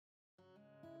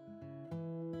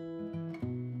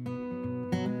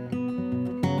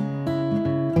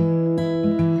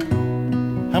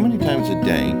How many times a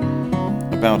day,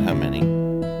 about how many,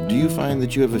 do you find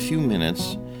that you have a few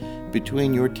minutes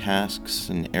between your tasks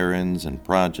and errands and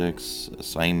projects,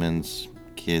 assignments,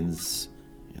 kids,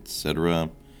 etc.,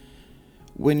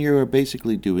 when you're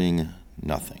basically doing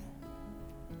nothing?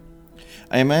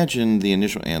 I imagine the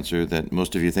initial answer that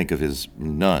most of you think of is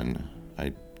none.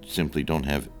 I simply don't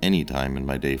have any time in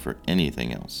my day for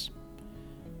anything else.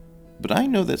 But I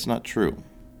know that's not true.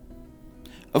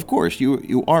 Of course,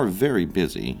 you are very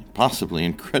busy, possibly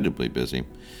incredibly busy.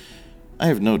 I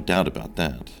have no doubt about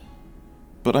that.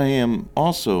 But I am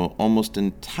also almost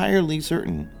entirely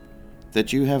certain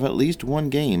that you have at least one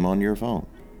game on your phone.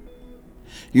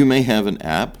 You may have an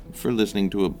app for listening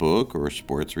to a book or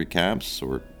sports recaps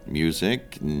or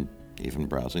music and even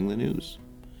browsing the news.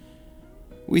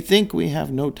 We think we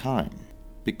have no time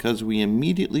because we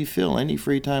immediately fill any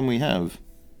free time we have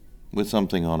with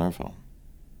something on our phone.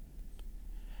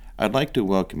 I'd like to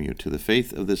welcome you to the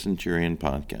Faith of the Centurion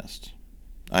podcast.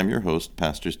 I'm your host,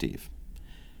 Pastor Steve.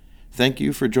 Thank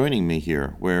you for joining me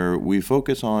here, where we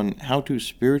focus on how to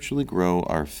spiritually grow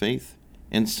our faith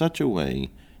in such a way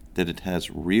that it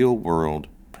has real-world,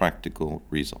 practical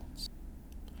results.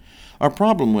 Our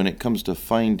problem when it comes to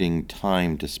finding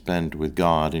time to spend with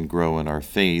God and grow in our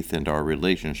faith and our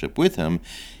relationship with Him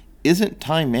isn't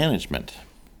time management.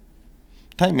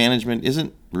 Time management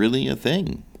isn't really a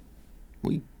thing.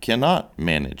 We cannot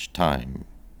manage time.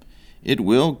 It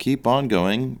will keep on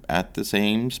going at the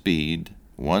same speed,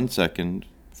 1 second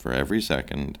for every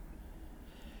second.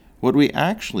 What we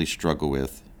actually struggle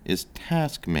with is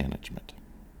task management.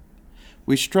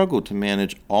 We struggle to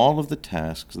manage all of the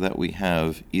tasks that we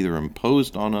have either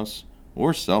imposed on us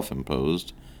or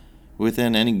self-imposed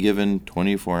within any given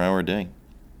 24-hour day.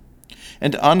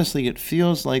 And honestly, it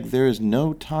feels like there is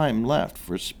no time left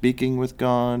for speaking with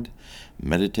God,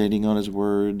 meditating on His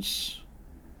words.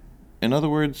 In other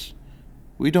words,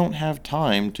 we don't have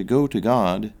time to go to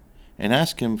God and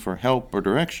ask Him for help or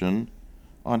direction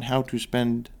on how to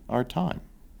spend our time.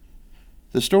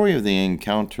 The story of the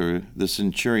encounter the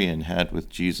centurion had with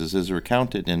Jesus is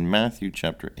recounted in Matthew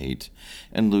chapter 8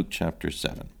 and Luke chapter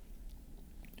 7.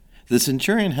 The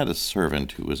centurion had a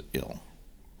servant who was ill,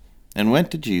 and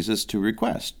went to Jesus to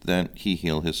request that He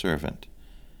heal his servant.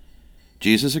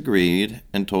 Jesus agreed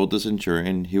and told the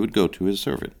centurion he would go to his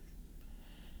servant.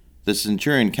 The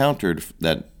centurion countered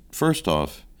that, first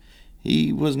off,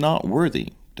 he was not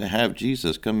worthy to have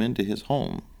Jesus come into his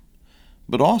home,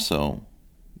 but also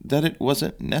that it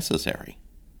wasn't necessary.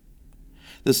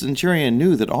 The centurion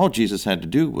knew that all Jesus had to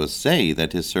do was say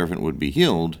that his servant would be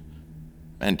healed,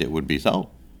 and it would be so.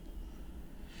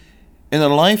 In the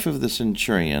life of the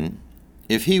centurion,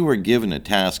 if he were given a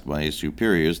task by his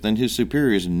superiors, then his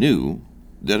superiors knew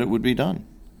that it would be done.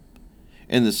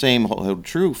 And the same held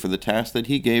true for the task that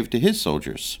he gave to his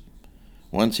soldiers.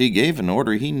 Once he gave an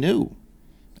order, he knew,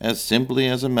 as simply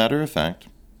as a matter of fact,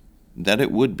 that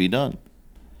it would be done.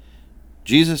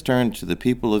 Jesus turned to the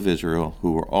people of Israel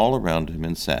who were all around him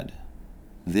and said,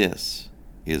 "This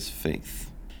is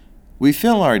faith." We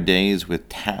fill our days with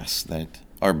tasks that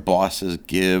our bosses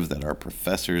give, that our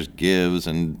professors gives,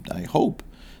 and I hope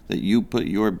that you put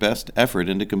your best effort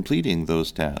into completing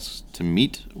those tasks to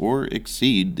meet or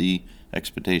exceed the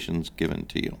expectations given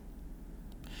to you.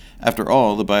 After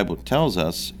all, the Bible tells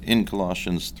us in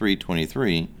Colossians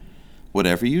 3:23,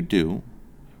 "Whatever you do,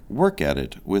 work at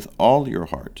it with all your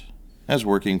heart, as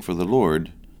working for the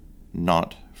Lord,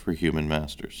 not for human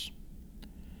masters."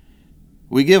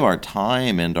 We give our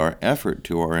time and our effort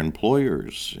to our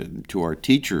employers, to our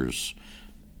teachers,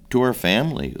 to our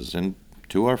families, and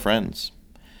to our friends.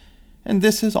 And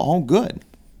this is all good,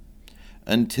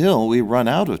 until we run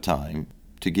out of time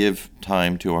to give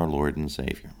time to our Lord and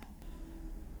Savior.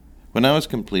 When I was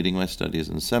completing my studies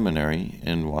in seminary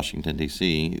in Washington,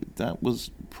 D.C., that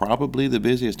was probably the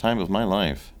busiest time of my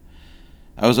life.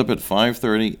 I was up at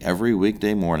 5:30 every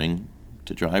weekday morning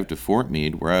to drive to Fort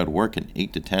Meade, where I would work an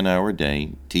 8 to 10 hour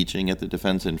day teaching at the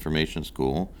Defense Information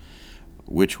School,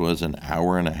 which was an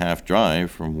hour-and-a-half drive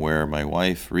from where my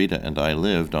wife Rita and I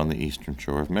lived on the eastern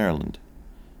shore of Maryland.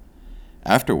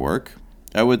 After work,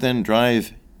 I would then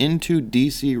drive into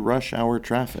D.C. rush hour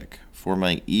traffic for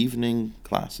my evening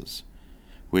classes,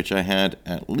 which I had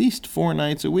at least 4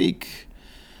 nights a week,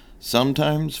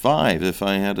 sometimes 5 if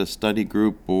I had a study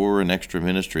group or an extra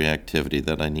ministry activity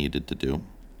that I needed to do.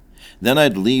 Then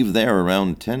I'd leave there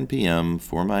around 10 p.m.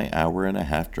 for my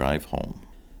hour-and-a-half drive home.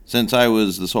 Since I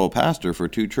was the sole pastor for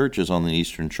 2 churches on the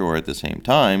Eastern Shore at the same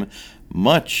time,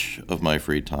 much of my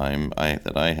free time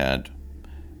that I had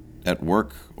at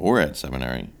work or at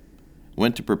seminary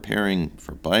went to preparing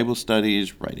for Bible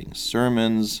studies, writing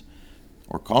sermons,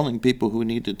 or calling people who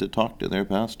needed to talk to their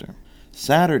pastor.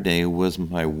 Saturday was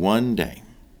my one day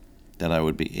that I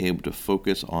would be able to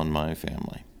focus on my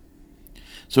family.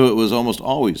 So it was almost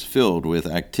always filled with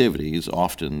activities,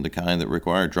 often the kind that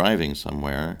required driving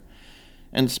somewhere,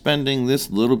 and spending this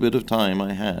little bit of time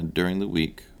I had during the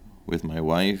week with my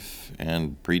wife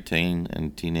and preteen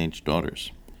and teenage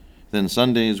daughters. Then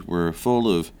Sundays were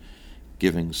full of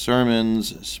giving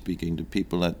sermons, speaking to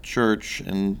people at church,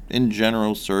 and in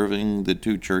general serving the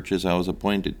 2 churches I was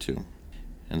appointed to.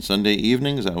 And Sunday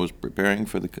evenings I was preparing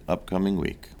for the upcoming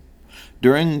week.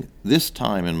 During this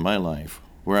time in my life,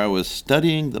 where I was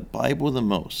studying the Bible the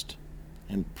most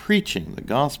and preaching the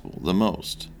gospel the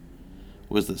most,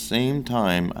 was the same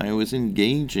time I was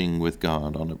engaging with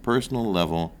God on a personal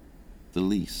level the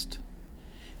least.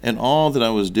 And all that I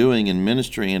was doing in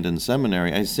ministry and in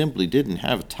seminary, I simply didn't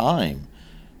have time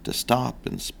to stop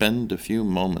and spend a few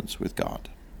moments with God.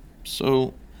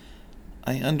 So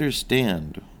I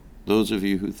understand those of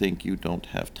you who think you don't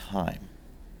have time.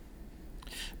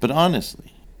 But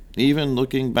honestly, even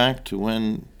looking back to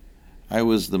when I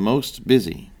was the most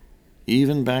busy,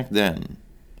 even back then,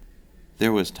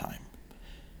 there was time.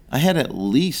 I had at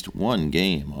least one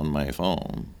game on my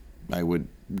phone. I would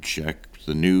check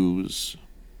the news,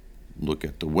 look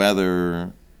at the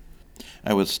weather.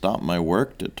 I would stop my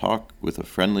work to talk with a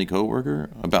friendly coworker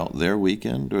about their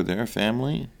weekend or their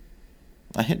family.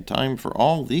 I had time for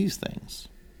all these things.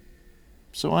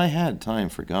 So I had time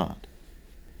for God.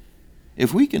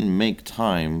 If we can make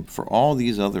time for all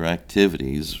these other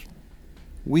activities,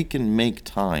 we can make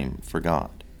time for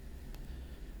God.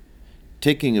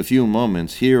 Taking a few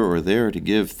moments here or there to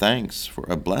give thanks for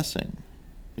a blessing,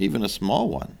 even a small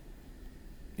one,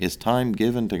 is time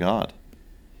given to God.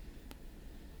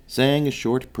 Saying a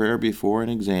short prayer before an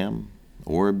exam,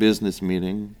 or a business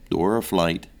meeting, or a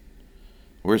flight,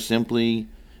 or simply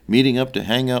meeting up to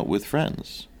hang out with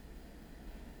friends,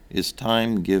 is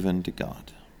time given to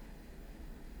God.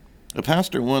 A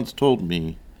pastor once told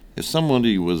me if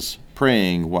somebody was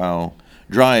praying while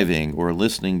driving or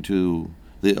listening to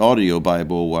the audio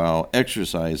Bible while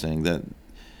exercising, that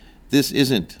this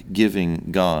isn't giving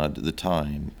God the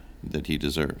time that he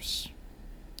deserves.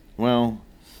 Well,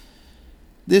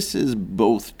 this is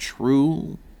both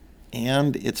true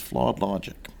and it's flawed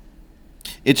logic.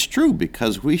 It's true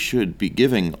because we should be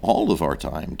giving all of our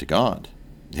time to God,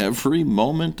 every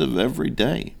moment of every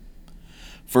day.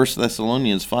 1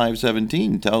 Thessalonians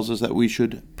 5:17 tells us that we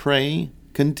should pray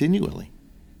continually.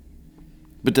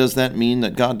 But does that mean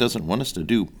that God doesn't want us to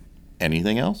do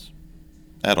anything else?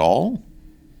 At all?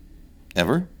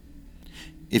 Ever?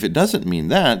 If it doesn't mean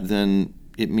that, then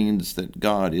it means that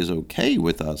God is okay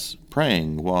with us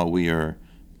praying while we are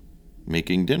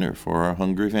making dinner for our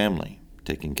hungry family,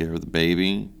 taking care of the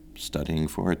baby, studying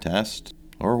for a test,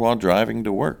 or while driving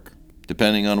to work.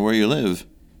 Depending on where you live,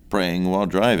 praying while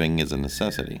driving is a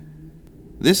necessity.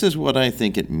 This is what I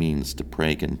think it means to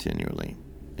pray continually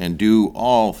and do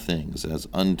all things as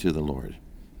unto the Lord.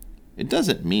 It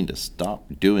doesn't mean to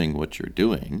stop doing what you're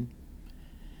doing.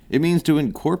 It means to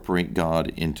incorporate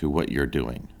God into what you're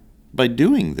doing. By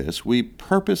doing this, we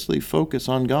purposely focus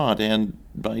on God, and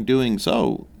by doing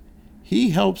so, He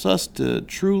helps us to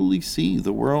truly see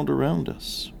the world around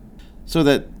us. So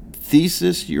that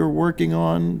thesis you're working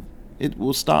on, it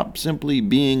will stop simply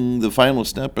being the final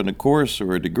step in a course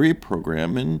or a degree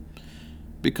program and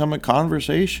become a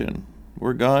conversation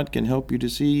where God can help you to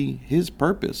see His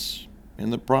purpose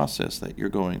in the process that you're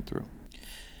going through.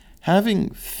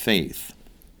 Having faith,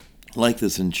 like the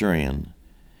Centurion,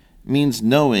 means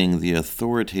knowing the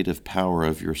authoritative power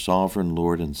of your sovereign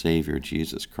Lord and Savior,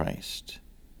 Jesus Christ.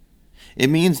 It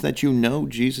means that you know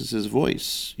Jesus'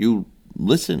 voice, you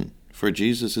listen for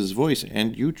Jesus' voice,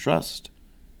 and you trust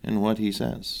in what He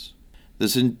says. The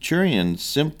Centurion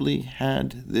simply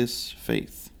had this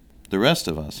faith. The rest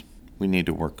of us, we need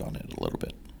to work on it a little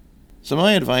bit. So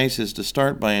my advice is to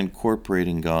start by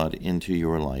incorporating God into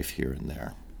your life here and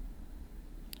there.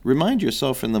 Remind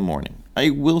yourself in the morning, I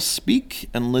will speak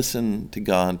and listen to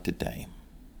God today.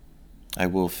 I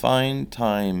will find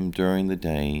time during the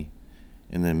day,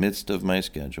 in the midst of my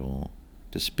schedule,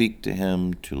 to speak to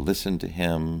Him, to listen to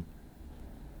Him.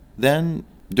 Then,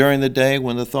 during the day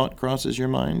when the thought crosses your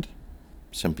mind,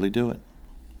 simply do it.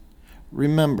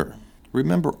 Remember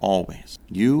always,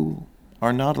 you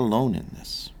are not alone in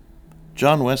this.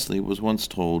 John Wesley was once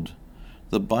told,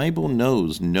 "The Bible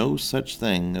knows no such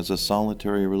thing as a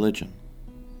solitary religion."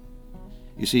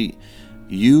 You see,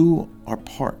 you are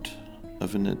part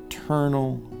of an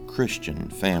eternal Christian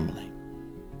family.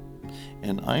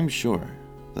 And I'm sure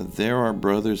that there are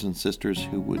brothers and sisters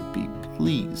who would be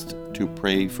pleased to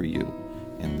pray for you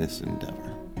in this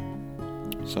endeavor.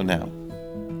 So now,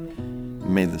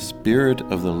 may the Spirit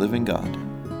of the living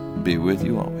God be with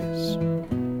you always,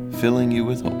 filling you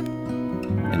with hope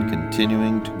and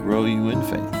continuing to grow you in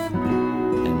faith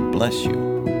and bless you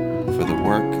for the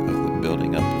work of the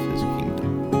building up